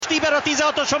Stiber a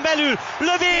 16-oson belül,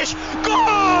 lövés,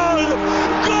 gól!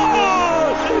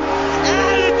 Gól!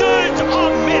 Eldőlt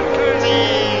a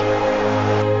mérkőzés!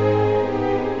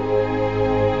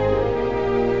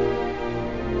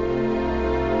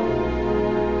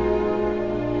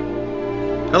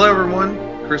 Hello everyone,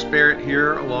 Chris Barrett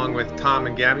here along with Tom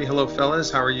and Gabby. Hello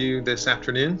fellas, how are you this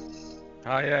afternoon?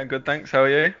 Hi, yeah, good, thanks. How are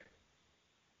you?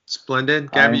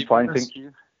 Splendid. Gabby, I'm fine, thank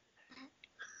you.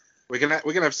 We're gonna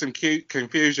have some cute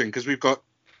confusion because we've got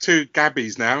two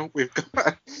Gabbies now. We've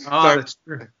got that's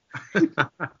true.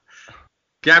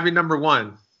 Gabby number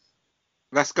one.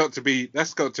 That's got to be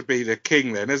the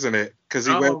king then, isn't it? Because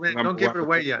don't give it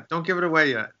away yet. Don't give it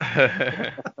away yet.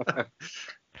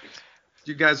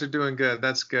 You guys are doing good.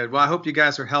 That's good. Well, I hope you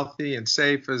guys are healthy and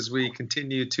safe as we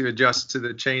continue to adjust to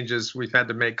the changes we've had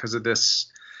to make because of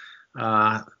this.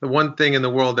 The one thing in the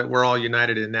world that we're all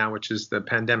united in now, which is the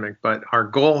pandemic. But our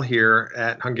goal here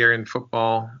at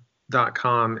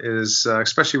HungarianFootball.com is,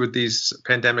 especially with these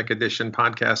pandemic edition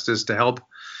podcasts, is to help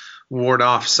ward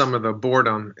off some of the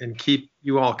boredom and keep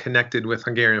you all connected with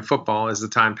Hungarian football as the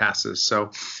time passes.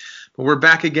 So we're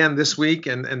back again this week,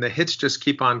 and the hits just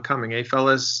keep on coming. Hey,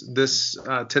 fellas,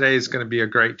 today is going to be a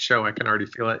great show. I can already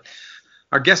feel it.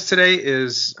 Our guest today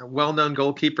is a well-known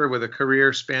goalkeeper with a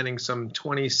career spanning some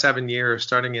 27 years,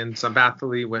 starting in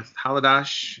Szombathely with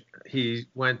Haladás. He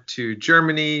went to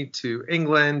Germany, to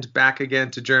England, back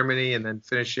again to Germany, and then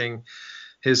finishing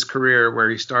his career where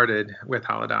he started with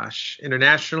Haladás.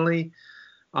 Internationally,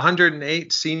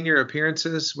 108 senior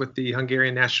appearances with the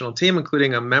Hungarian national team,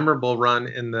 including a memorable run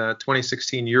in the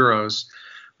 2016 Euros.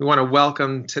 We want to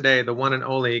welcome today the one and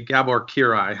only Gabor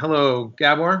Király. Hello,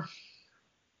 Gabor.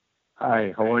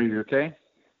 Hi, how are you? Okay?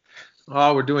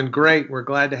 Oh, we're doing great. We're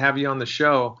glad to have you on the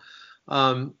show.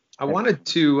 I wanted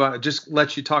to just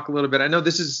let you talk a little bit. I know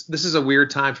this is a weird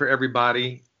time for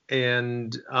everybody,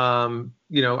 and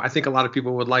I think a lot of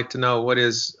people would like to know what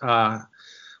is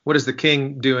the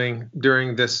king doing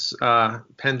during this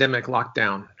pandemic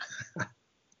lockdown?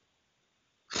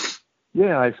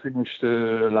 Yeah, I finished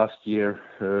last year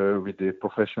with the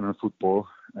professional football,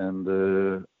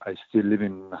 and I still live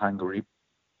in Hungary,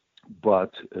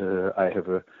 but I have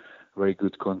a very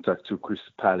good contact to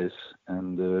Crystal Palace,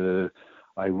 and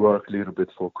I work a little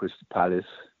bit for Crystal Palace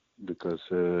because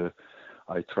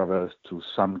I travel to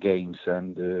some games,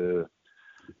 and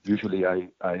usually I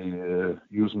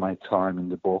use my time in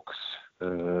the box,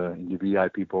 in the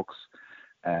VIP box,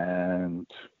 and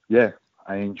yeah,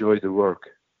 I enjoy the work.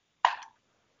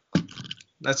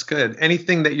 That's good.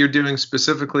 Anything that you're doing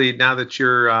specifically now that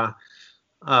you're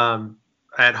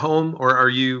at home, or are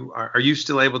you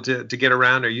still able to get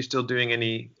around? Are you still doing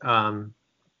any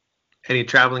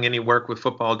traveling, any work with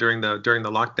football during the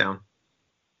lockdown?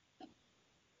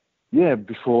 Yeah,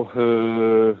 before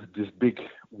this big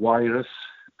virus,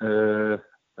 I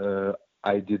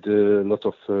did a lot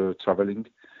of traveling,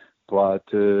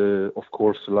 but of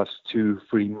course, the last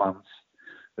 2-3 months,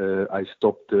 I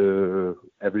stopped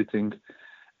everything,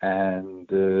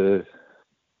 and I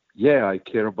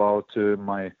care about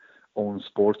my own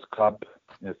sports club,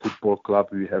 football club.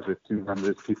 We have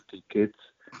 250 kids,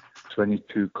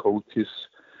 22 coaches,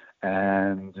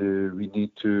 and we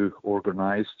need to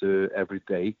organize every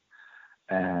day,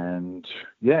 and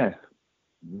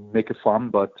make it fun.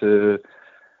 But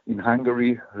in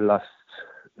Hungary,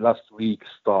 last week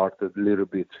started a little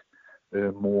bit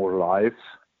more live,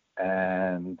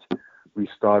 and we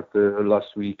started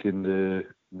last week in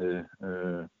the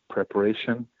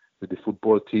preparation with the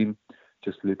football team,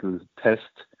 just a little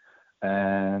test,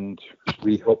 and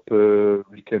we hope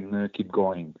we can keep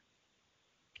going.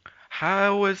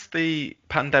 How has the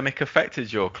pandemic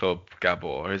affected your club,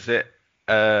 Gabor? Is it?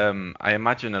 I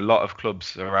imagine a lot of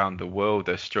clubs around the world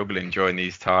are struggling during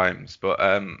these times, but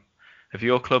have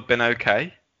your club been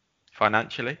okay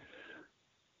financially?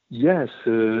 Yes,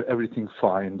 everything's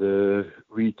fine.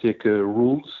 We take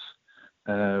rules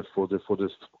for the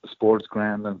sports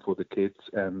ground and for the kids,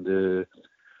 and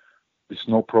there's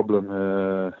no problem.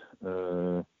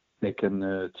 They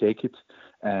can take it,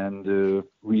 and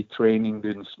we training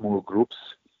in small groups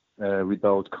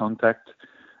without contact.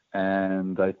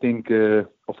 And I think,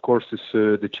 of course,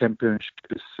 the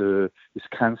championship is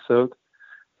cancelled,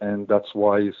 and that's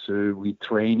why we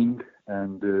training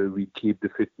and we keep the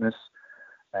fitness.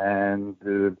 And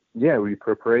we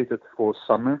prepared it for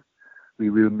summer. We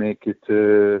will make it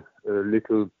a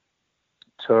little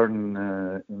turn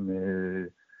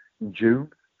in June,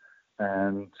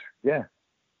 and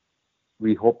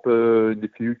we hope in the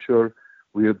future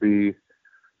will be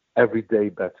every day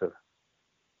better.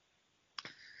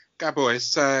 Gabor,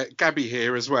 it's Gabby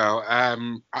here as well. I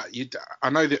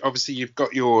know that obviously you've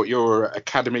got your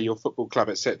academy, your football club,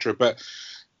 etc. But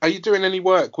are you doing any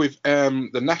work with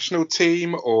the national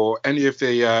team or any of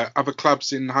the other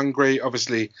clubs in Hungary?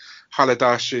 Obviously,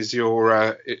 Haladas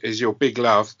is your big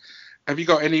love. Have you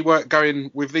got any work going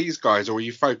with these guys, or are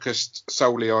you focused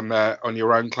solely on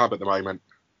your own club at the moment?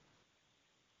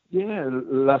 Yeah,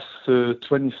 last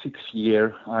 26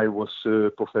 year I was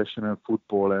professional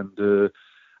football, and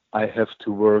I have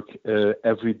to work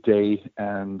every day,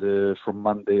 and from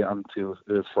Monday until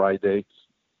Friday.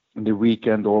 In the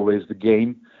weekend, always the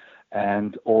game,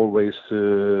 and always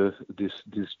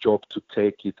this job to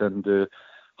take it, and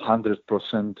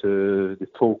 100% the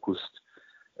focused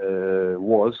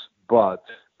was. But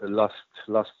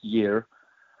last year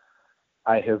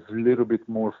I have a little bit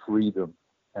more freedom,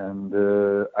 and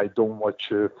I don't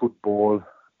watch football.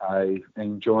 I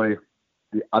enjoy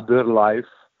the other life.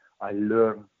 I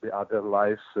learn the other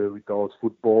life without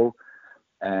football,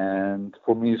 and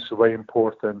for me it's very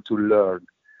important to learn,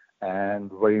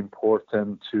 and very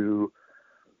important to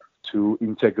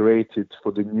integrate it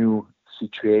for the new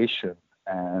situation.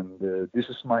 And this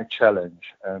is my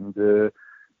challenge. And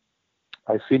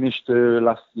I finished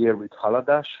last year with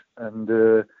Haladas,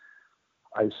 and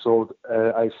I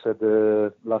said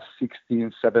last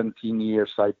 16, 17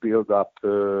 years I built up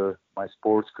my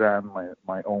sports ground,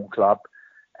 my own club,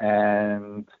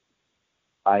 and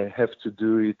I have to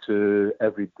do it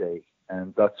every day.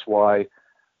 And that's why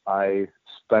I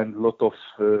spend a lot of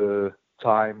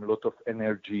time, a lot of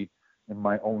energy in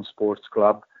my own sports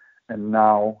club, and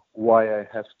now why I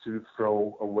have to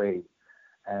throw away.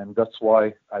 And that's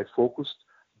why I focused.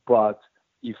 But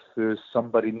if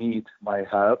somebody needs my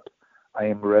help, I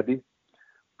am ready.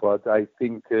 But I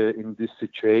think in this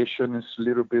situation it's a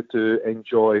little bit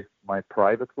enjoy my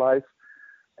private life.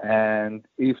 And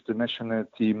if the national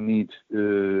team needs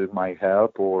my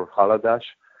help or Haladas,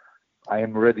 I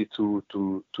am ready to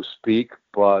speak.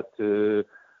 But the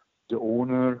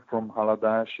owner from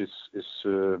Haladas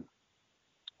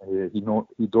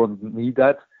he don't need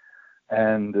that.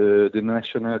 And the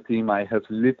national team, I have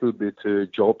little bit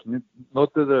job,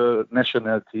 not the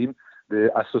national team, the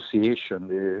association,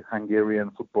 the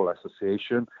Hungarian Football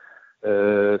Association,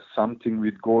 something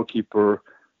with goalkeeper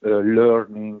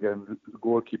learning and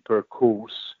goalkeeper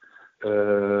course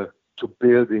to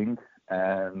building.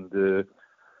 And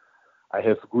I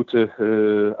have a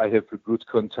good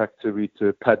contact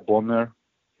with Pat Bonner.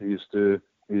 He's the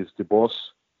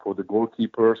boss for the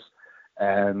goalkeepers.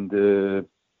 And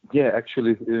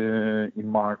actually in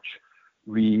March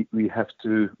we have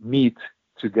to meet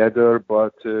together,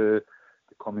 but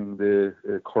coming the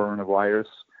coronavirus,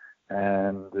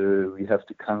 and we have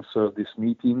to cancel this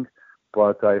meeting.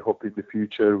 But I hope in the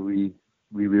future we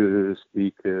will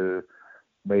speak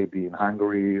maybe in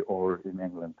Hungary or in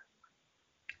England.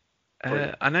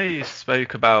 I know you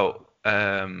spoke about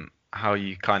how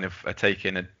you kind of are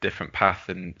taking a different path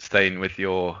and staying with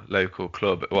your local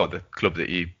club, well, the club that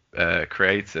you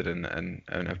created and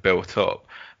have built up.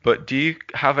 But do you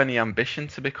have any ambition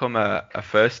to become a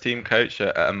first team coach,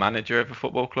 a manager of a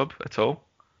football club at all?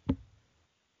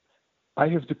 I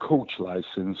have the coach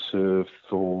license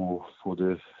for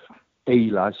the A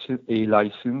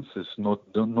license. It's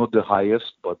not the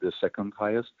highest, but the second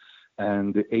highest,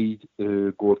 and the A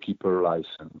goalkeeper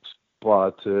license.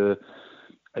 But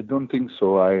I don't think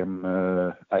so. I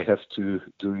have to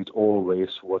do it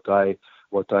always what I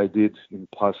did in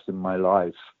past in my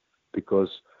life,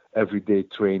 because everyday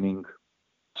training,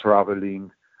 traveling,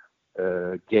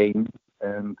 game,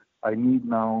 and I need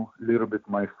now a little bit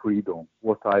my freedom,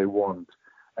 what I want,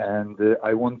 and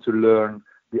I want to learn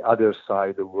the other side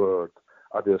of the world,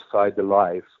 other side of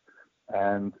life,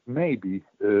 and maybe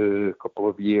a couple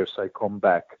of years I come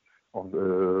back on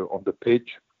the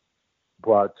pitch,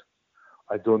 but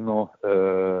I don't know.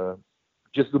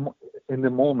 Just in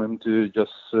the moment,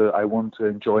 I want to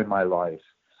enjoy my life,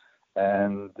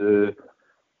 and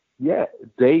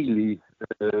daily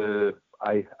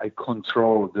I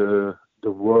control the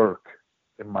work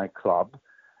in my club,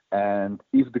 and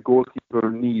if the goalkeeper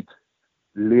needs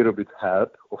a little bit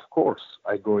help, of course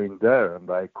I go in there and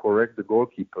I correct the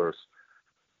goalkeepers.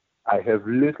 I have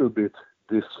little bit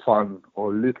this fun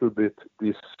or little bit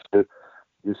this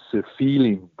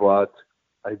feeling, but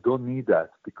I don't need that,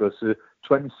 because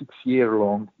 26 years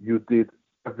long you did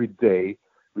every day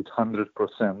with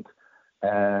 100%,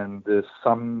 and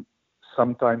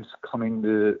sometimes coming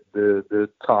the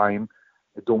time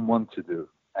I don't want to do,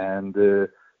 and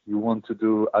you want to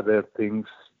do other things,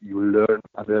 you learn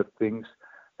other things,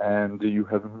 and you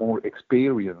have more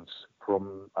experience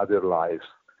from other life.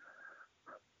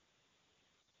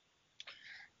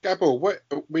 Gabor,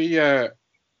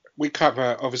 we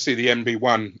cover obviously the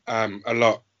NB1 a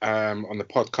lot on the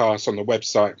podcast, on the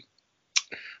website.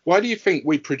 Why do you think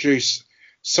we produce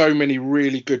so many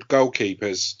really good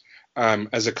goalkeepers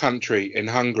as a country in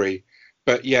Hungary,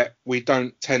 but yet we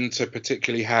don't tend to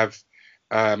particularly have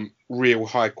real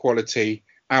high quality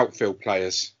outfield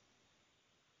players?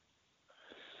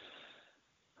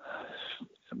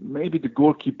 Maybe the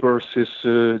goalkeepers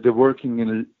they're working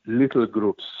in little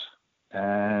groups,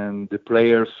 and the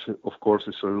players, of course,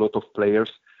 there's a lot of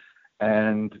players,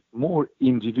 and more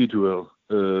individual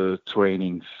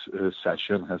trainings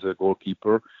session as a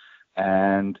goalkeeper,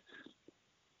 and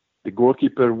the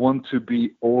goalkeeper want to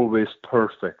be always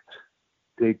perfect.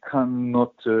 They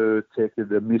cannot take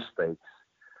the mistakes,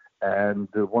 and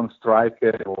one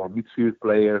striker or midfield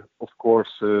player, of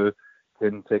course,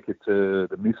 can take it.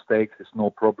 The mistakes is no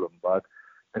problem,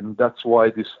 and that's why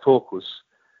this focus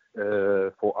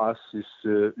for us is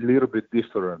a little bit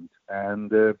different.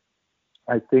 And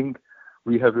I think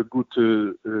we have a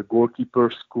good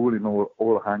goalkeeper school in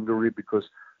all Hungary, because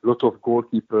a lot of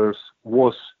goalkeepers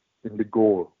was in the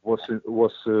goal, was in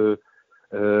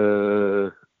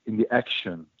the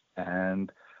action,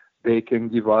 and they can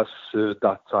give us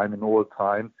that time in all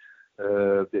time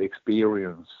the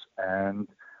experience. And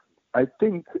I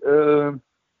think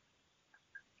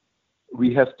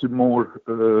we have to more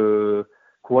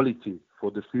quality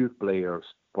for the field players.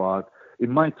 But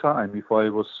in my time, if I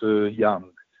was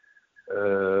young,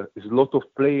 there's a lot of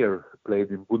players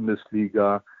played in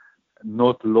Bundesliga,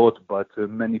 not a lot, but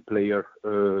many players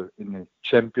in the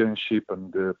Championship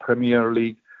and the Premier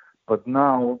League. But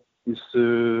now it's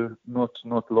not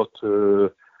a lot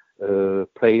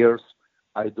players.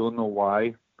 I don't know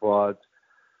why, but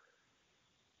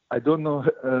I don't know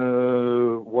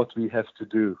what we have to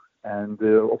do. And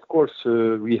of course,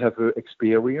 we have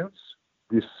experience,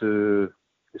 this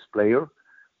player,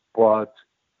 but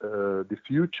the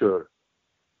future,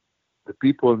 the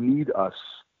people need us.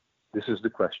 This is the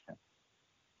question.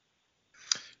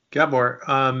 Gabor,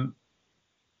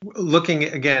 looking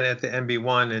again at the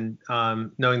NB1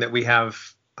 and knowing that we have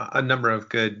a number of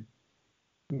good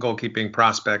goalkeeping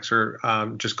prospects, or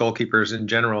just goalkeepers in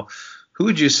general, who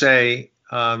would you say,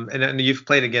 and you've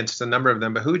played against a number of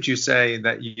them, but who would you say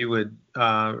that you would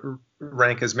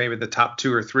rank as maybe the top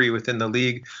 2 or 3 within the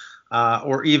league,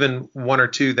 or even 1 or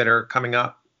 2 that are coming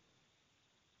up?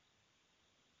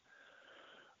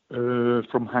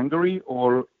 From Hungary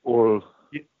or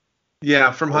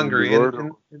yeah, from Hungary,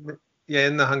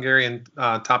 in the Hungarian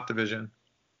top division.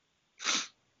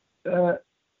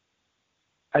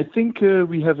 I think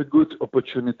we have a good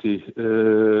opportunity.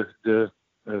 The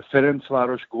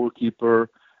Ferencváros goalkeeper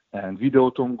and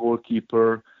Videoton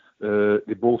goalkeeper,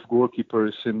 the both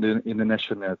goalkeepers in the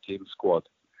national team squad,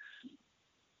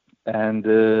 and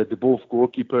the both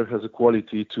goalkeeper has a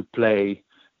quality to play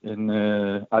in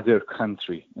other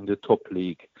country in the top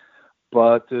league.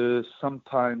 But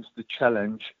sometimes the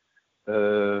challenge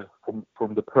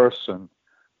from the person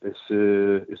is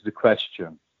the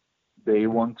question. They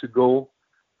want to go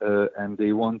and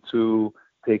they want to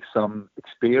take some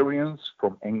experience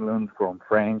from England, from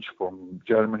French, from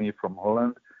Germany, from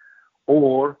Holland,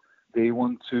 or they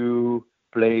want to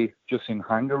play just in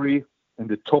Hungary in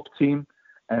the top team,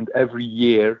 and every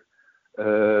year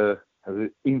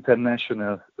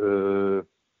international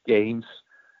games,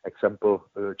 example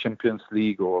Champions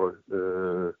League or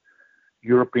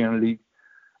European League.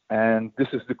 And this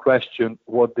is the question,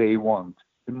 what they want.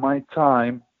 In my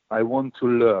time, I want to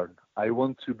learn. I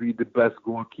want to be the best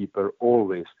goalkeeper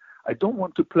always. I don't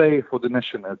want to play for the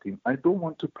national team. I don't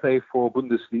want to play for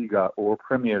Bundesliga or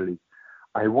Premier League.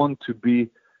 I want to be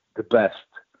the best.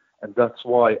 And that's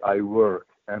why I work.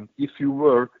 And if you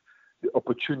work, the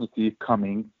opportunity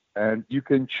coming, and you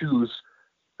can choose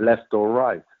left or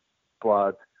right.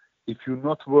 But if you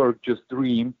not work, just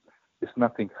dream, it's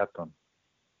nothing happen.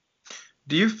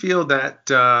 Do you feel that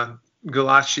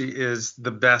Gulácsi is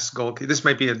the best goalkeeper? This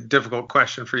might be a difficult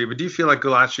question for you, but do you feel like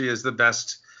Gulácsi is the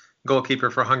best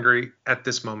goalkeeper for Hungary at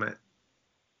this moment?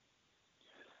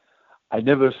 I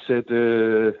never said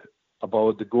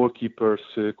about the goalkeeper's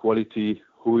quality,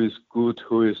 who is good,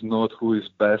 who is not, who is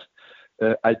best.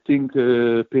 I think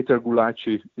Péter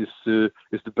Gulácsi is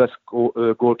the best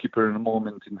goalkeeper in the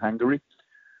moment in Hungary.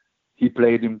 He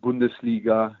played in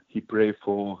Bundesliga. He played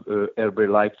for RB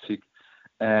Leipzig,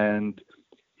 and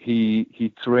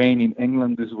he trained in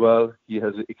England as well. He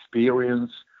has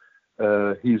experience.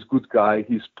 He's a good guy.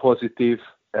 He's positive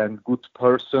and good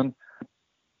person.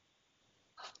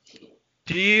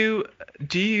 Do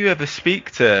you ever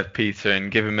speak to Peter and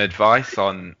give him advice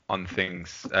on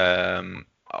things?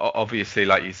 obviously,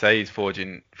 like you say, he's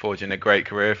forging a great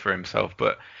career for himself.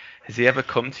 But has he ever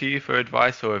come to you for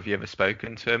advice, or have you ever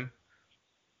spoken to him?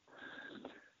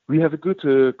 We have a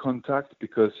good contact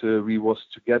because we was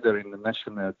together in the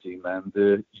national team,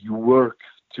 and you work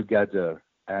together.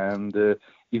 And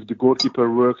if the goalkeeper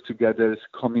work together, it's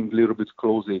coming a little bit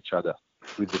close to each other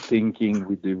with the thinking,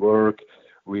 with the work,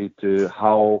 with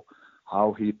how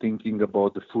he thinking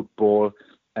about the football,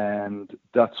 and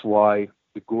that's why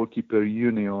the goalkeeper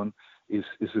union is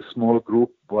a small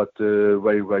group, but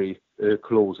very, very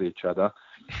close to each other.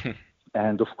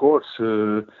 And of course,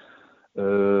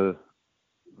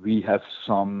 we have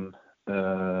some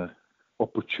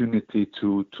opportunity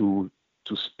to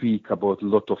speak about a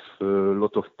lot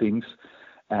of things,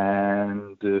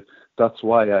 and that's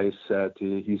why I said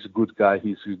he's a good guy,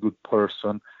 he's a good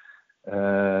person,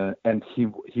 and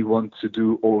he wants to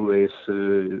do always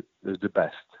the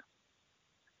best.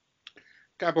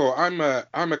 Gabor, I'm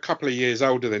a couple of years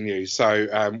older than you, so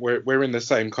we're in the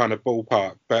same kind of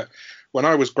ballpark. But when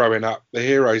I was growing up, the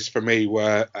heroes for me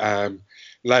were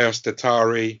Leos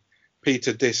Datari,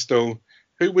 Peter Distel.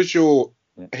 Who was your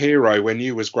hero when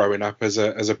you was growing up as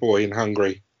a boy in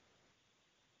Hungary?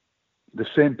 The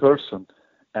same person,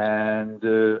 and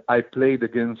I played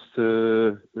against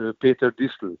Peter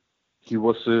Distel. He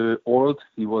was old.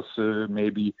 He was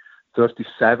maybe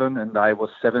 37, and I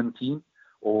was 17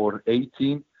 or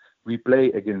 18. We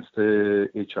play against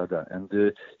each other,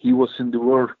 and he was in the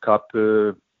World Cup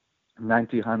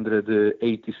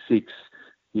 1986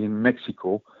 in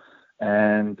Mexico,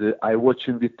 and I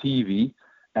watching the TV,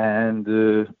 and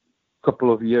a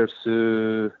couple of years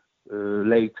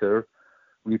later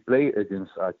we play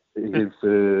against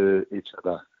each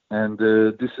other, and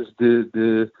this is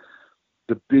the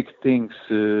big things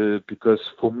because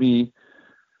for me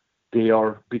they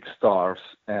are big stars,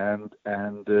 and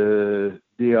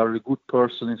they are a good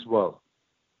person as well.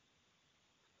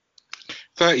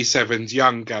 37's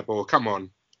young, Gabor. Come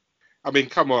on. I mean,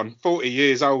 come on. 40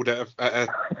 years old at a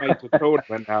major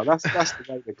tournament now. That's the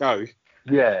way to go.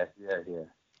 Yeah.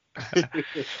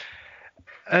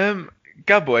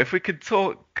 Gabor, if we could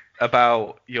talk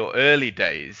about your early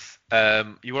days,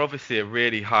 you were obviously a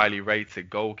really highly rated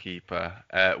goalkeeper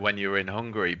when you were in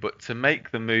Hungary, but to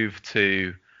make the move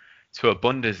to a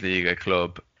Bundesliga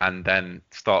club and then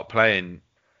start playing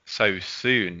so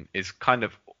soon is kind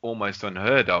of almost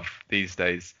unheard of these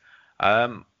days.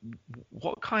 What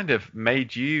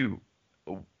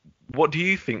do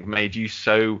you think made you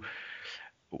so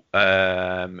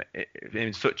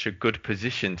in such a good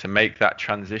position to make that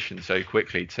transition so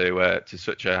quickly to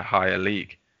such a higher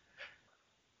league?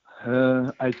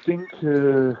 I think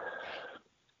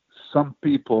some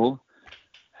people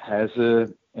has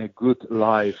a good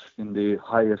life in the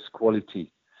highest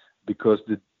quality because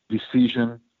the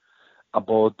decision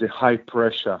about the high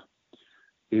pressure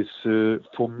is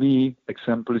for me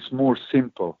example is more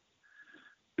simple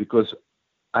because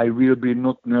I will be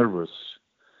not nervous.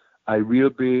 I will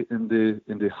be in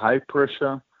the high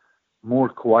pressure more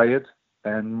quiet,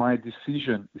 and my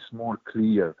decision is more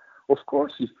clear. Of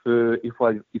course,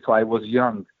 if I was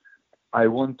young, I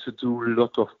want to do a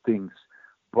lot of things,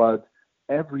 but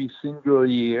every single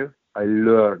year I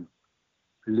learn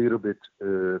a little bit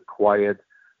quiet,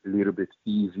 a little bit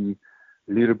easy,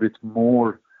 a little bit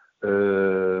more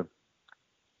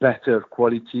better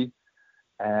quality.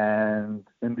 And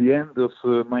in the end of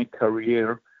my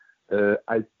career,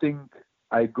 I think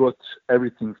I got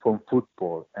everything from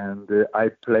football, and I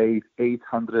played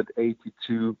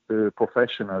 882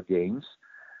 professional games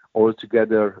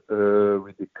altogether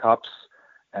with the cups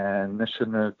and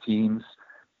national teams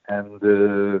and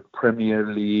the Premier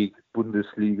League,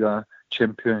 Bundesliga,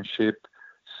 Championship,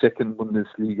 Second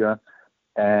Bundesliga,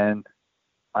 and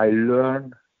I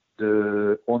learned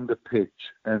on the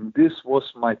pitch, and this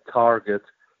was my target.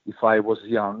 If I was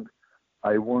young,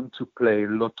 I want to play a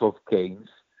lot of games,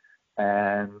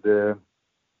 and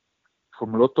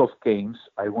from a lot of games,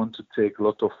 I want to take a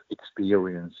lot of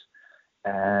experience.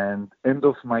 And end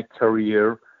of my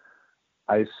career,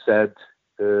 I said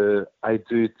I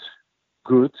did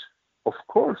good. Of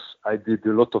course, I did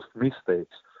a lot of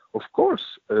mistakes. Of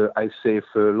course, I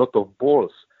saved a lot of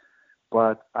balls.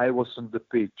 But I was on the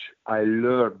pitch. I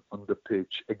learned on the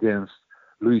pitch against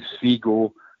Luis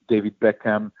Figo, David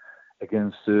Beckham,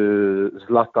 against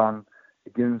Zlatan,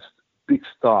 against big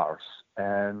stars.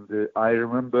 And I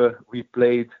remember we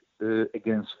played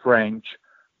against French.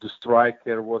 The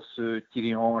striker was Thierry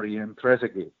Henry and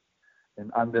Trezeguet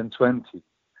in under 20.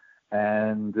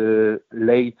 And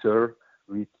later,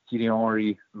 with Thierry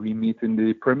Henry, we meet in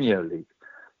the Premier League.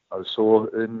 Also,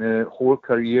 in the whole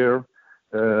career,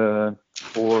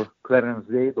 or Clarence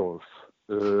Seedorf.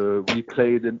 We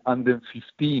played in under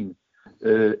 15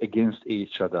 against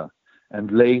each other,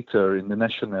 and later in the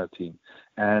national team.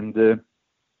 And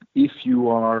if you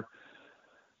are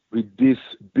with these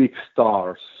big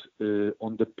stars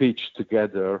on the pitch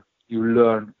together, you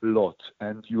learn a lot,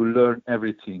 and you learn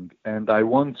everything. And I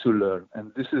want to learn,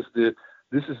 and this is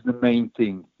the main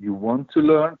thing. You want to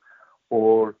learn,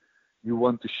 or you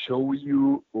want to show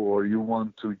you, or you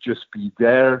want to just be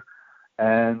there.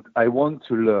 And I want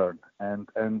to learn, and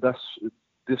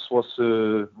this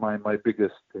was my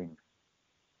biggest thing.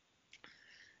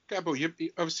 Gabor,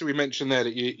 obviously we mentioned there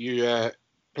that you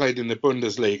played in the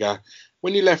Bundesliga.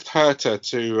 When you left Hertha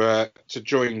to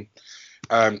join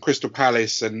Crystal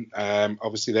Palace and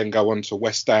obviously then go on to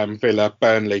West Ham, Villa,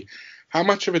 Burnley, how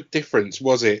much of a difference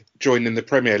was it joining the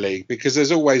Premier League? Because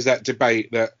there's always that debate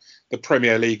that the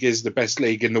Premier League is the best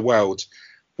league in the world.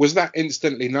 Was that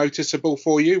instantly noticeable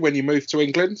for you when you moved to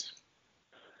England?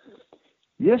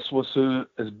 Yes, it was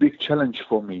a big challenge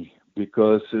for me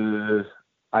because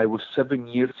I was 7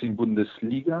 years in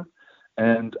Bundesliga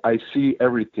and I see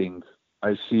everything.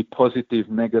 I see positive,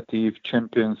 negative,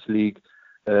 Champions League,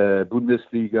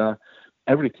 Bundesliga,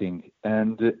 everything.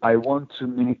 And I want to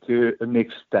make a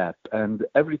next step. And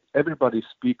everybody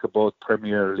speak about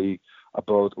Premier League,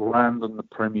 about land on the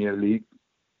Premier League.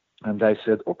 And I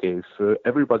said, okay, if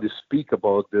everybody speak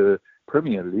about the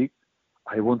Premier League,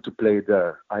 I want to play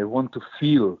there. I want to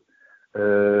feel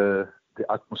the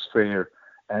atmosphere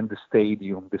and the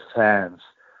stadium, the fans.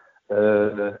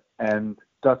 And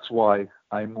that's why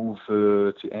I moved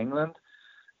to England.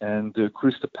 And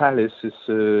Crystal Palace is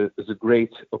a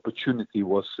great opportunity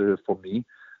for me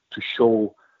to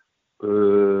show.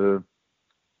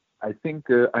 I think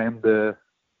I am the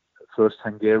first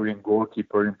Hungarian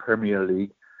goalkeeper in Premier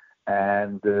League.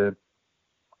 And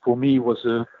for me, it was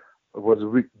a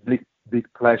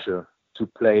big pleasure to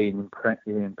play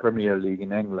in Premier League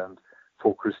in England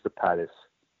for Crystal Palace.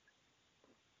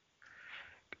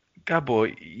 Gabor,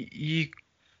 you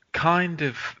kind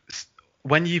of,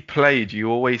 when you played, you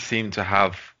always seemed to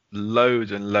have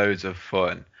loads and loads of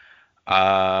fun,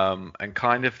 and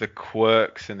kind of the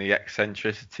quirks and the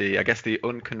eccentricity, I guess the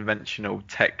unconventional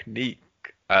technique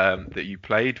that you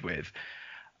played with.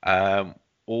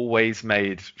 Always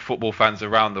made football fans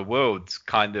around the world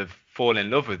kind of fall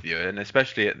in love with you, and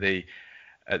especially at the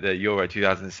Euro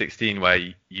 2016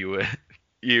 where you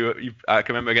I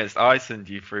can remember against Iceland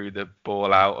you threw the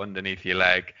ball out underneath your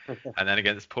leg, and then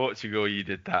against Portugal you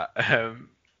did that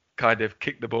kind of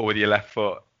kick the ball with your left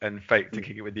foot and fake to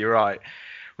kick it with your right.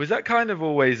 Was that kind of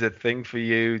always a thing for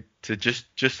you to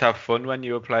just have fun when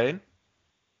you were playing?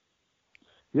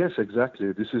 Yes,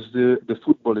 exactly. This is the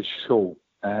football show.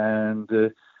 And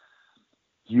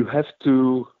you have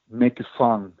to make it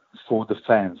fun for the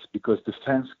fans, because the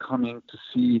fans coming to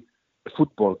see a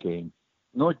football game,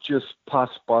 not just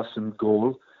pass and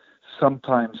goal.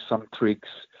 Sometimes some tricks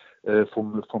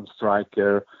from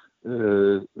striker,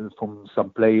 from some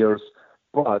players,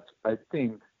 but I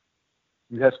think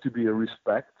you have to be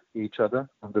respect each other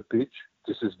on the pitch.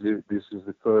 This is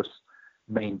the first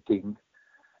main thing,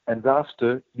 and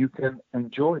after you can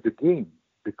enjoy the game,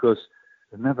 because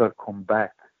never come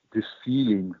back this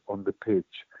feeling on the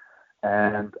pitch.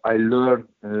 And I learned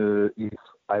if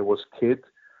I was kid,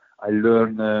 I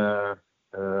learned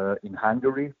in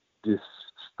Hungary this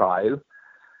style.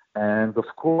 And of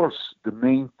course, the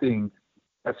main thing,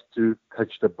 you have to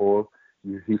catch the ball.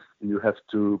 You have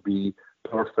to be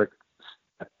perfect,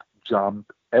 step,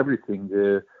 jump, everything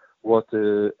what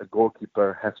a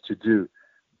goalkeeper has to do.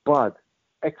 But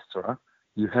extra,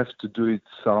 you have to do it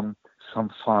some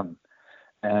fun.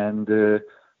 And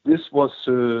this was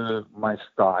my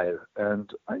style. And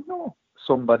I know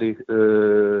somebody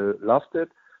loved it,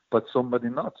 but somebody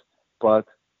not. But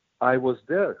I was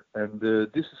there, and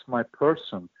this is my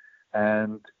person.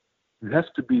 And you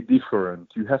have to be different.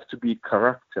 You have to be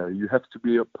character. You have to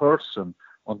be a person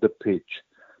on the pitch.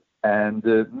 And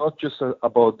not just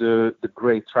about the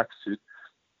great tracksuit,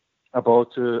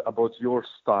 about your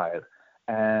style.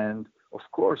 And of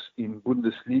course, in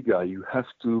Bundesliga, you have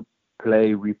to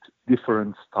play with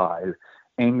different style.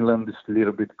 England is a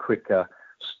little bit quicker,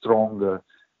 stronger,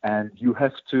 and you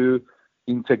have to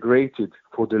integrate it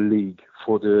for the league,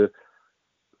 for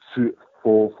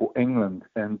England.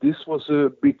 And this was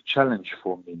a big challenge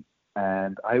for me.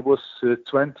 And I was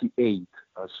 28,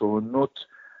 so not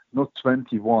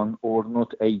 21 or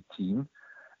not 18,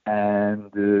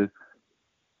 and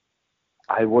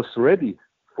I was ready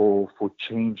for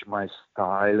change my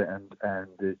style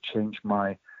and change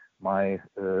my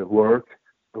work.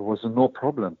 There was no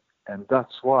problem, and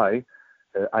that's why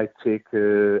I take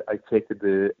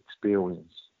the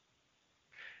experience.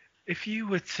 If you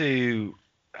were to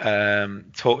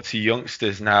talk to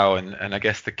youngsters now, and I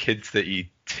guess the kids that you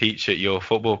teach at your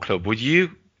football club, would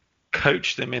you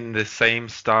coach them in the same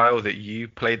style that you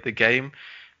played the game?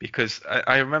 Because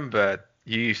I remember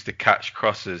you used to catch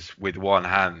crosses with one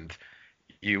hand.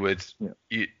 You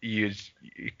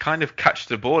kind of catch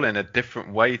the ball in a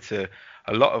different way to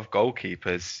a lot of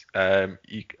goalkeepers. I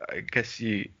guess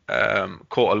you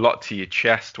caught a lot to your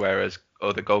chest, whereas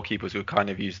other goalkeepers would kind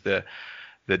of use the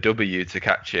W to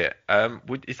catch it.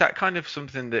 Is that kind of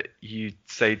something that you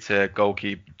say to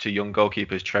young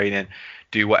goalkeepers training?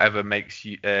 Do whatever makes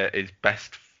you is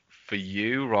best for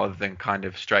you, rather than kind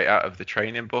of straight out of the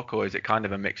training book, or is it kind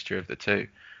of a mixture of the two?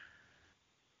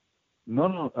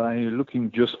 No, I'm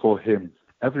looking just for him.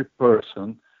 Every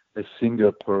person, a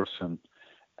single person.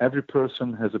 Every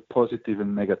person has a positive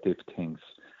and negative things,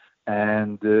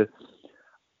 and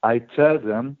I tell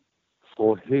them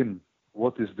for him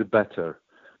what is the better.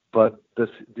 But this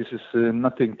is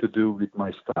nothing to do with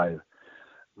my style.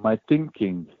 My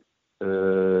thinking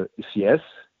is yes,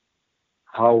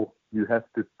 how you have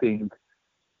to think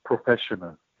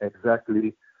professional,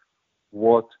 exactly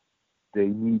what they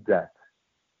need that.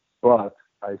 But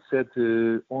I said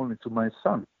only to my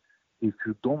son, if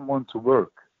you don't want to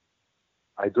work,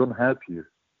 I don't help you.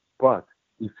 But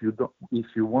if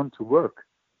you want to work,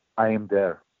 I am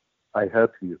there. I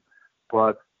help you.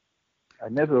 But I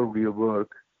never will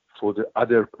work for the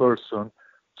other person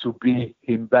to be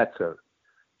him better.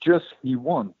 Just he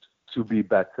wants to be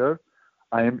better,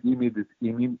 I am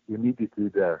immediately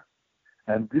there.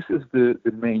 And this is the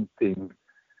main thing.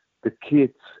 The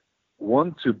kids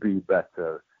want to be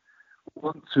better,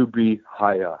 want to be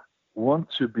higher, want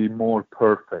to be more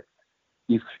perfect.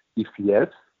 If yes,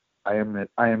 I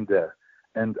am there.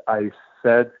 And I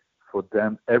said for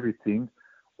them everything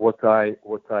what I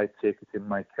take it in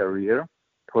my career,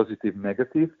 positive,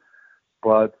 negative.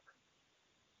 But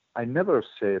I never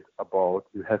said about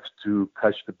you have to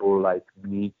catch the ball like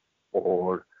me,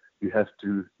 or you have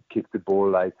to kick the ball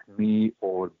like me,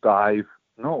 or dive.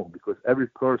 No, because every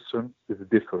person is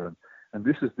different. And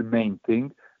this is the main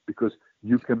thing, because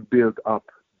you can build up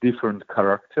different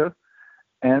character,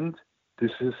 and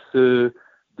this is the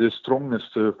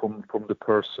strongest from the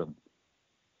person.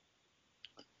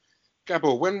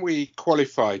 Gabor, when we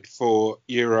qualified for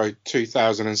Euro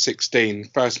 2016,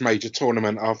 first major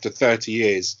tournament after 30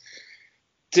 years,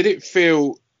 did it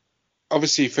feel,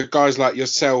 obviously for guys like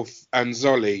yourself and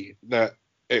Zoli, that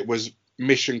it was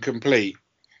mission complete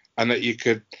and that you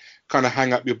could kind of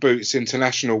hang up your boots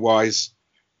international-wise,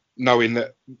 knowing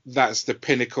that that's the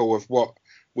pinnacle of what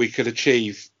we could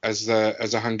achieve as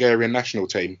a Hungarian national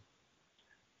team?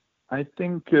 I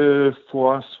think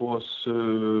for us was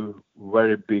a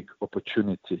very big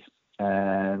opportunity,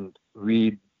 and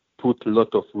we put a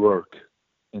lot of work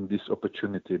in this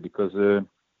opportunity, because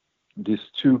these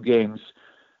two games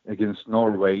against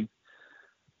Norway,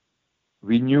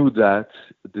 we knew that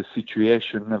the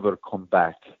situation never come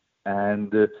back,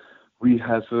 and we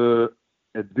have a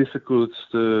difficult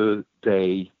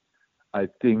day, I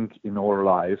think, in our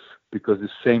life, because the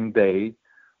same day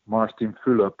Martin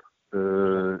Philip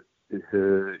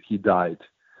he died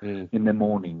in the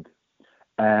morning,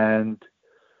 and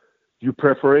you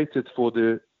prepared for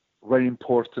the very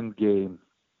important game,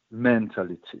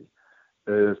 mentality,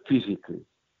 physically,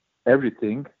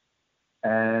 everything,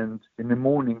 and in the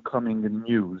morning coming the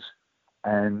news,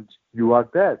 and you are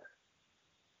dead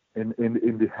in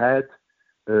the head,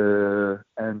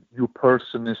 and your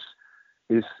person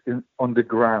is on the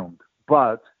ground.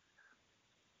 But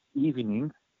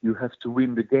evening you have to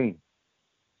win the game.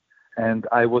 And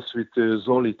I was with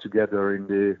Zoli together in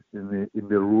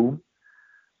the room,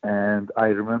 and I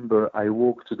remember I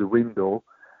walked to the window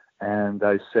and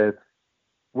I said,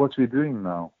 "What are we doing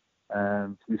now?"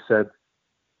 And he said,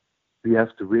 "We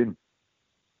have to win."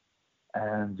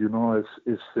 And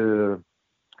it's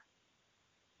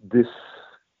this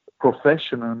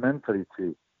professional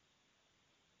mentality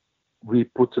we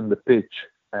put in the pitch,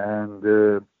 and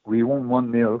we won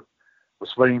 1-0. It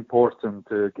was a very important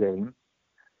game.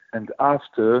 And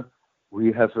after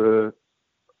we have a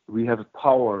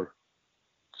power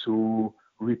to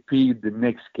repeat the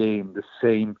next game, the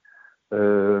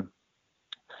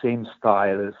same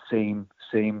style, same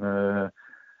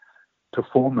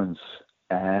performance,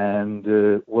 and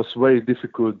it was a very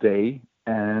difficult day.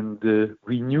 And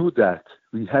we knew that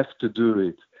we have to do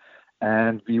it,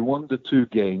 and we won the two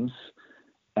games.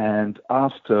 And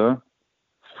after,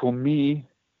 for me,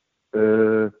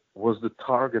 was the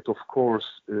target, of course,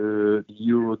 the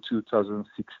Euro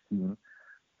 2016,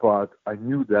 but I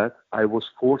knew that I was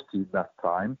 40 that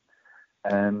time,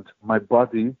 and my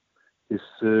body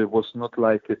was not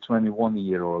like a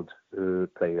 21-year-old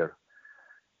player.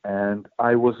 And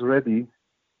I was ready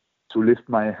to lift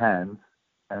my hand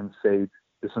and say,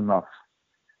 it's enough.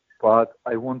 But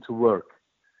I want to work.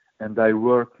 And I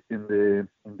work in the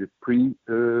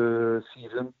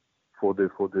pre-season for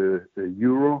the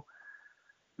Euro.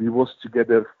 We was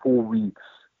together 4 weeks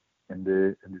in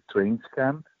the training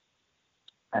camp,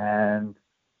 and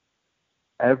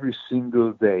every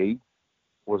single day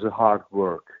was a hard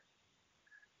work.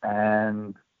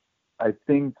 And I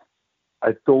think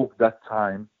I thought that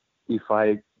time, if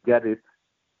I get it,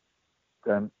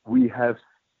 then we have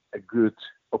a good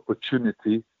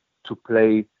opportunity to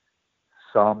play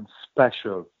some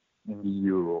special in the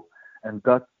Euro. And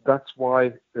that's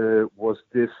why was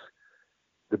this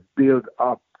the build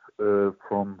up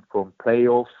from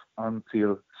playoff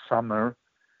until summer,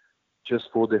 just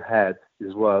for the head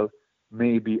as well,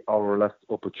 maybe our last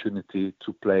opportunity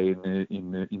to play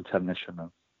in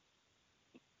international.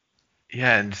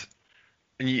 Yeah, and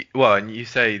you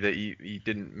say that you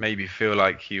didn't maybe feel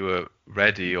like you were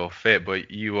ready or fit, but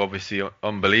you were obviously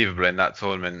unbelievable in that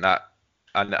tournament. That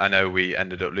I know we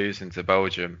ended up losing to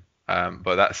Belgium,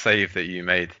 but that save that you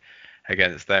made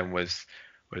against them was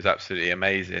absolutely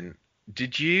amazing. Do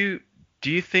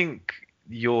you think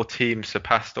your team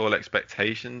surpassed all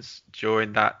expectations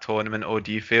during that tournament, or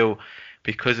do you feel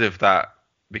because of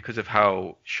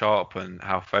how sharp and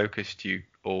how focused you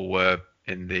all were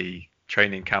in the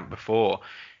training camp before,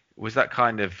 was that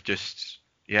kind of just,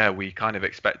 we kind of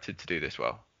expected to do this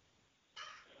well?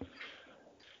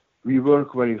 We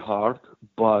work very hard,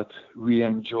 but we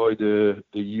enjoy the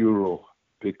Euro,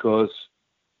 because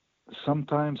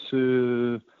sometimes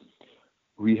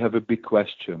we have a big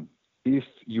question. If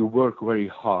you work very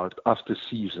hard after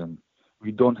season,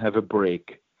 we don't have a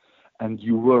break, and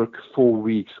you work 4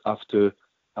 weeks after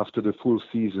the full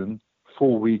season,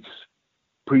 4 weeks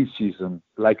pre-season,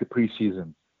 like a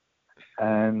pre-season.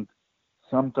 And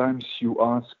sometimes you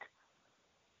ask,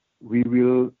 we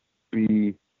will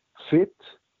be fit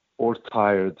or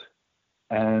tired?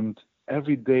 And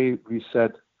every day we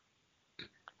said,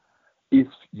 if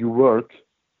you work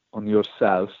on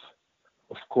yourself,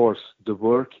 of course, the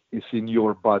work is in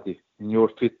your body, in your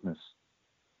fitness.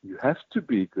 You have to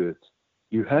be good.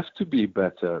 You have to be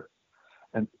better.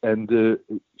 And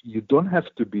you don't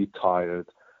have to be tired.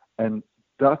 And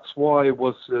that's why it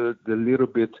was a little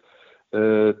bit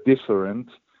different.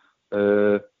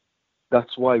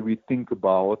 That's why we think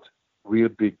about, will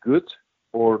be good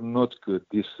or not good,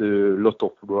 this lot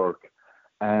of work.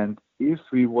 And if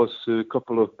we was a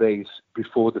couple of days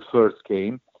before the first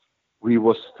game, we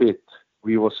was fit,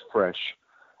 we was fresh,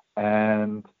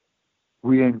 and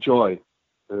we enjoy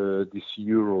this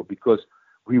Euro, because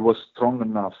we was strong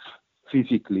enough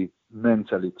physically,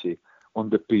 mentally on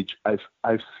the pitch. I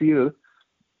feel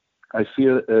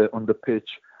on the pitch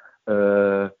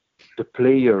the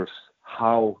players,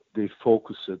 how they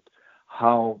focused,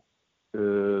 how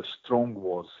strong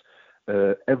was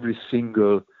every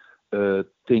single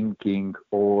thinking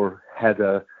or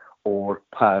header or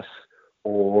pass,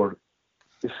 or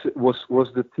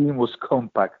the team was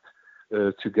compact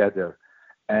together.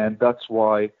 And that's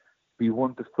why we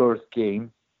won the first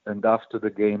game. And after the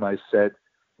game, I said,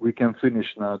 we can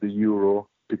finish now the Euro,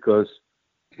 because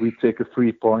we take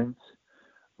 3 points,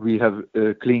 we have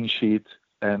a clean sheet,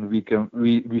 and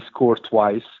we score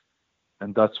twice.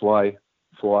 And that's why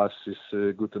for us is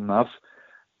good enough.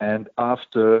 And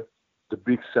after the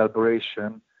big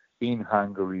celebration in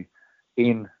Hungary,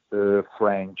 in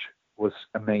French, was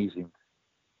amazing.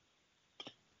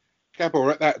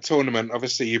 Gabor, at that tournament,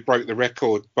 obviously you broke the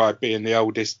record by being the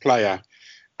oldest player.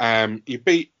 You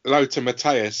beat Lothar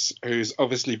Matthäus, who's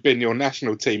obviously been your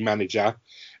national team manager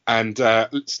and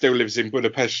still lives in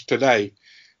Budapest today.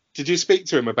 Did you speak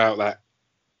to him about that?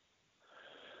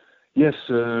 Yes,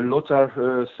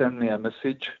 Lothar sent me a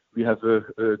message. We have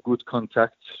a good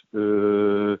contact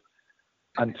until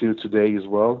today as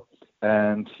well.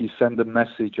 And he sent a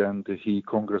message and he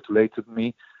congratulated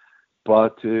me.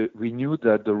 But we knew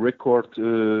that the record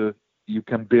you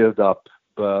can build up,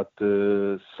 but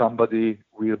somebody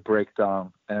will break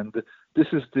down. And this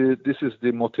is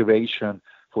the motivation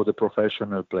for the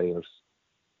professional players.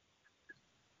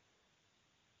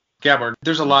 Gabor,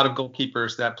 there's a lot of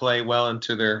goalkeepers that play well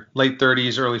into their late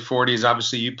 30s, early 40s.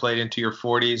 Obviously, you played into your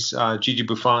 40s. Gigi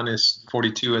Buffon is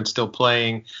 42 and still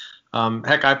playing.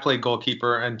 Heck, I played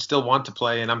goalkeeper and still want to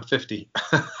play, and I'm 50.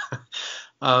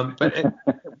 But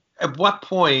at what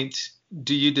point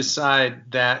do you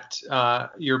decide that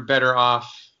you're better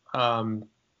off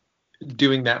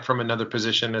doing that from another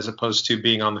position as opposed to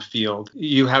being on the field?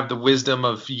 You have the wisdom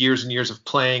of years and years of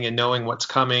playing and knowing what's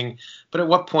coming, but at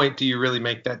what point do you really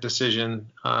make that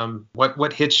decision?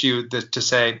 What hits you to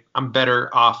say, I'm better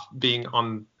off being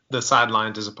on the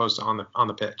sidelines as opposed to on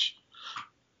the pitch?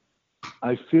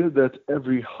 I feel that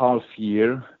every half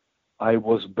year I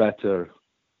was better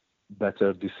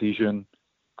decision,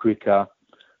 quicker,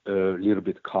 a little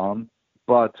bit calm,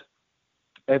 but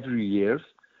every year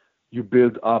you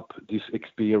build up this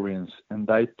experience, and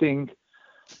I think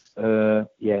I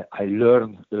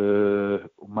learned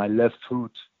my left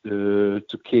foot to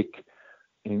kick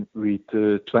with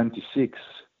 26.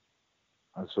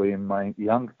 So in my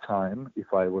young time,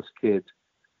 if I was kid,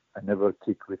 I never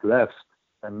kick with left,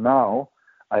 and now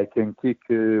I can kick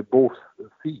both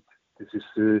feet. This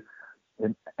is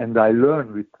and I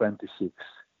learn with 26,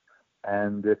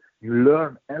 and you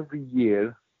learn every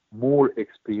year more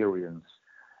experience.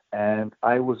 And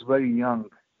I was very young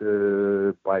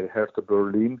by Hertha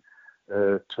Berlin,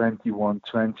 21,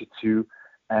 22,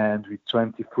 and with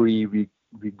 23 we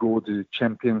go to the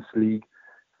Champions League.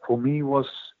 For me, it was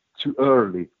too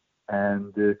early,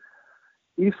 and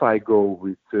if I go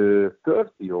with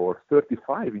 30 or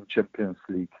 35 in Champions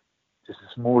League, this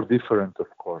is more different, of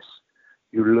course.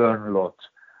 You learn a lot.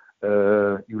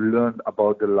 You learn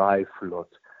about the life a lot.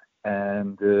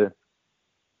 And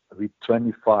with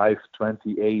 25,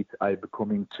 28, I'm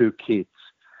becoming 2 kids.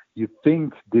 You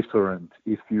think different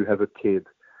if you have a kid.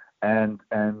 And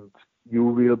you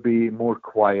will be more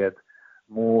quiet,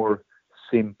 more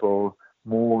simple,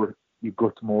 you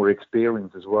got more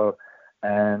experience as well.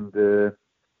 And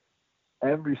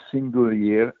every single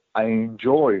year, I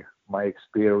enjoy my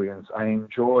experience. I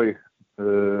enjoy,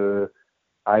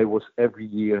 I was every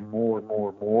year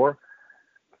more.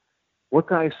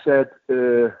 What I said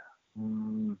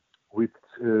with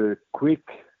quick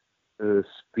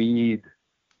speed,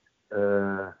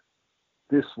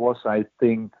 this was, I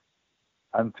think,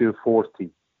 until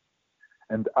 40.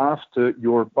 And after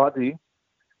your body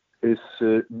is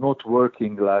not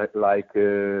working like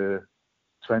 21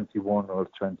 or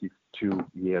 22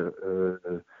 year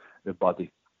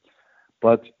body.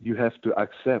 But you have to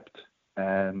accept,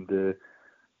 and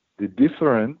the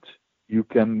difference you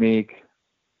can make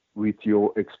with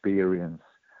your experience.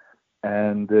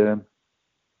 And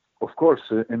of course,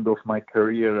 end of my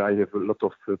career, I have a lot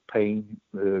of pain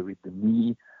with the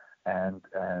knee and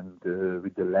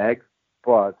with the leg,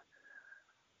 but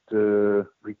the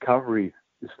recovery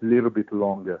is a little bit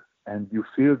longer, and you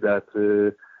feel that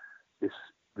the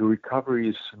recovery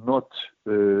is not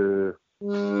 1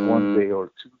 day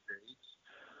or 2 days.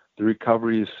 The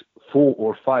recovery is 4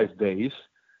 or 5 days,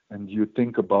 and you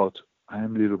think about,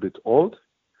 I'm a little bit old,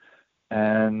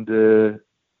 and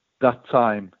that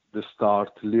time the start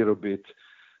a little bit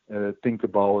think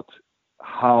about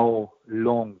how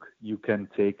long you can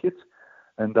take it.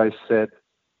 And I said,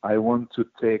 I want to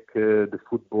take the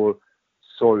football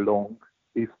so long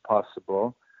if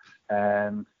possible,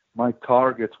 and my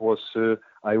target was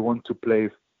I want to play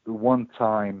one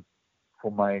time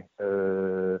for my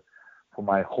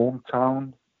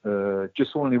hometown,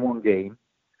 just only one game,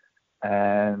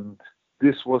 and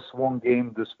this was one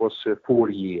game. This was 4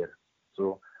 years,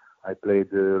 so I played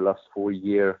the last 4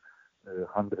 years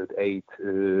 108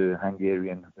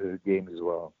 Hungarian games as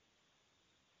well.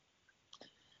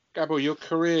 Gabor, your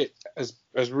career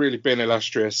has really been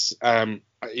illustrious.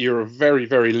 You're a very,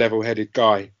 very level-headed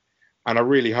guy, and I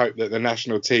really hope that the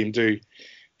national team do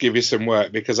give you some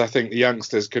work, because I think the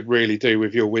youngsters could really do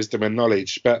with your wisdom and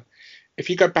knowledge. But if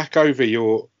you go back over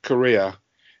your career,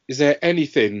 is there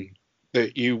anything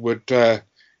that you would go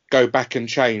back and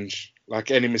change, like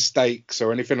any mistakes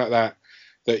or anything like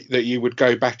that you would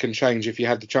go back and change if you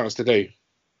had the chance to do?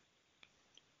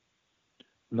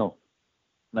 No,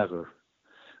 never.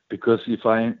 Because if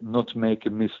I not make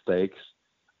mistakes,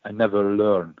 I never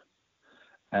learn.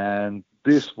 And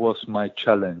this was my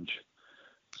challenge.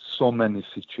 So many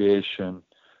situations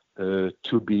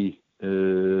to be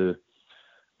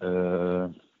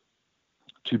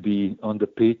on the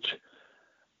pitch,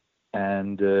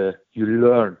 and you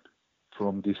learn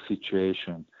from this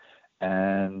situation.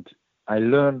 And I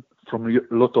learned from a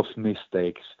lot of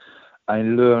mistakes. I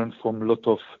learned from a lot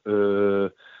of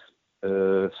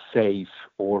save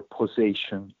or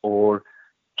possession, or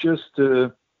just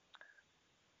the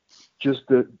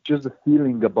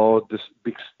feeling about the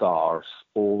big stars,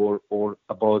 or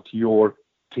about your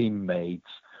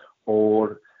teammates,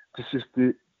 or this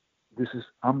is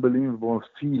unbelievable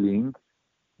feeling.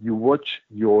 You watch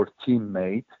your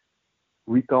teammate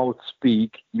without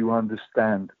speak, you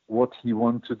understand what he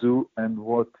wants to do and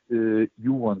what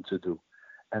you want to do,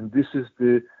 and this is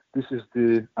the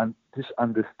this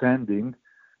understanding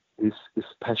is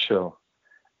special,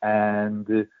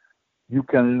 and you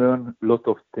can learn a lot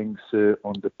of things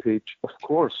on the pitch. Of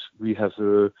course, we have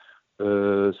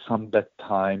some bad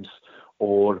times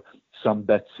or some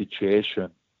bad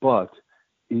situation, but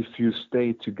if you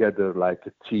stay together like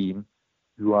a team,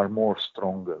 you are more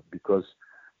stronger, because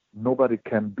nobody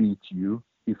can beat you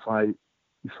if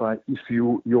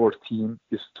your team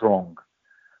is strong.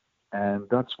 And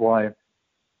that's why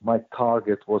my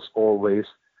target was always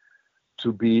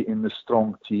to be in a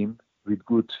strong team with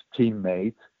good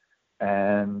teammates.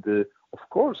 And of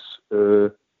course,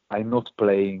 I'm not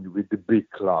playing with the big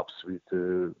clubs, with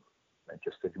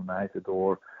Manchester United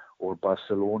or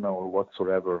Barcelona or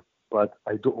whatsoever. But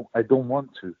I don't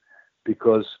want to,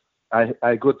 because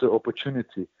I got the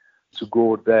opportunity to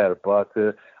go there. But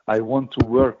I want to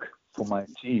work for my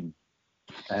team.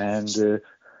 And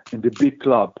in the big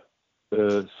club,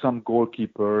 some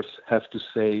goalkeepers have to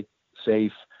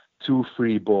save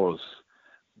 2-3 balls.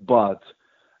 But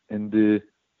in the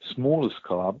smallest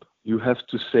club, you have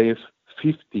to save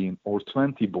 15 or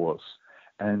 20 balls,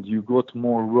 and you got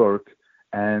more work,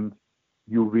 and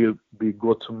you will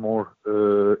got more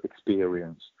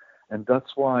experience. And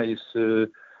that's why it's the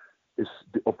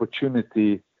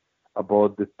opportunity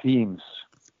about the teams.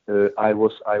 I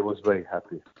was very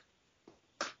happy.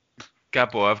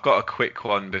 Gabor, I've got a quick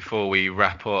one before we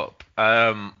wrap up.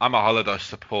 I'm a Holodosh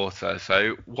supporter,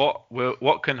 so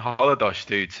what can Holodosh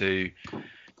do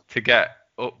to get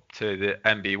up to the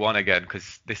NB1 again?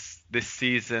 Because this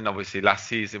season, obviously last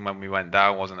season when we went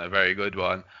down wasn't a very good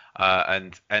one,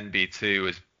 and NB2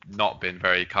 has not been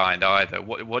very kind either.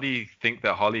 What do you think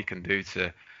that Holly can do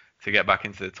to get back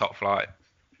into the top flight?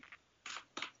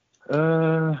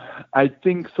 I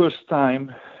think first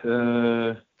time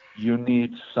you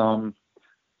need some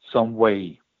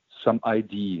way, some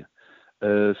idea,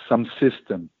 some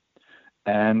system.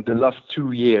 And the last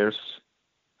 2 years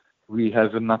we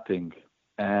have nothing,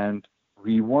 and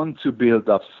we want to build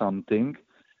up something,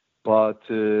 but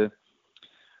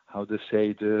how to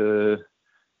say, the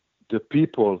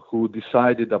people who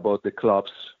decided about the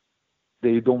clubs,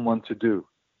 they don't want to do.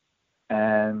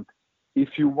 And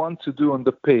if you want to do on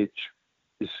the pitch,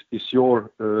 it's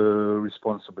your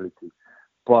responsibility.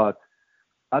 But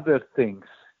other things,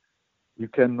 you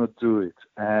cannot do it.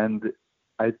 And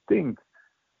I think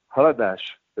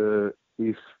Holodosh,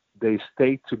 if they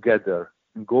stay together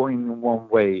and going in one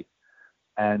way,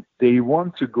 and they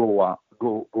want to go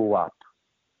up,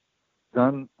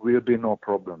 then will be no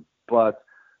problem. But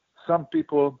some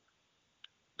people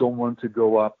don't want to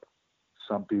go up,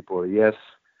 some people yes,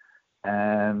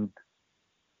 and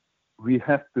we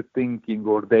have to thinking,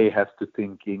 or they have to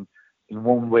thinking in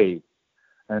one way.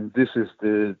 And this is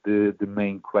the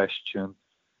main question.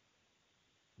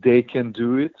 They can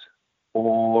do it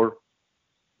or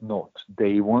not.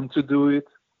 They want to do it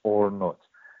or not.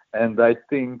 And I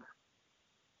think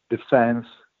the fans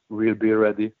will be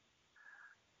ready.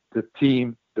 The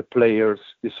team, the players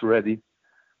is ready.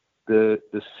 The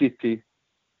city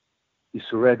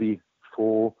is ready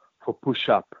for push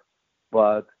up.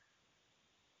 But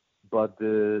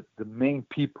the main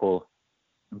people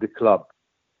in the club,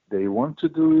 they want to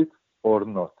do it or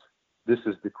not. This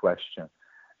is the question.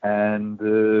 And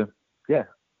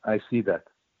I see that.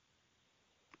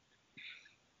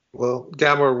 Well,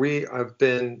 Gabor, I've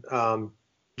been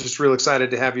just real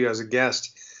excited to have you as a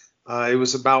guest. It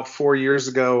was about 4 years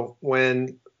ago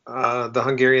when the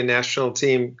Hungarian national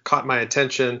team caught my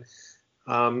attention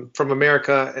from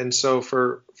America, and so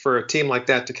for a team like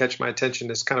that to catch my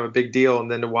attention is kind of a big deal.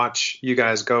 And then to watch you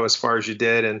guys go as far as you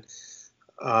did, and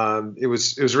it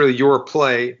was really your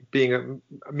play, being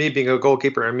a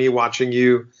goalkeeper, and me watching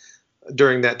you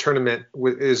during that tournament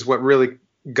is what really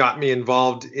got me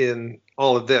involved in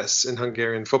all of this in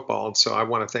Hungarian football. And so I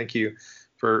want to thank you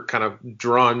for kind of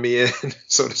drawing me in,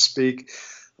 so to speak.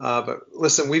 But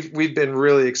listen, we've been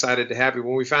really excited to have you.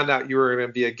 When we found out you were going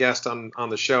to be a guest on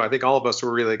the show, I think all of us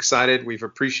were really excited. We've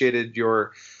appreciated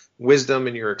your wisdom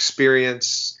and your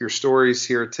experience, your stories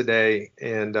here today,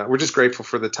 and we're just grateful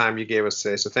for the time you gave us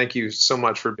today. So thank you so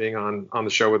much for being on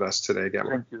the show with us today, Gabor.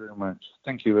 Thank you very much.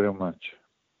 Thank you very much.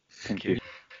 Thank you.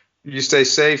 You stay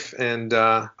safe, and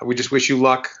we just wish you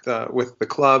luck with the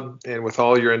club and with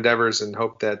all your endeavors, and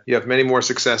hope that you have many more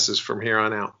successes from here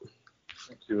on out.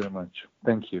 Thank you very much.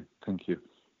 Thank you. Thank you.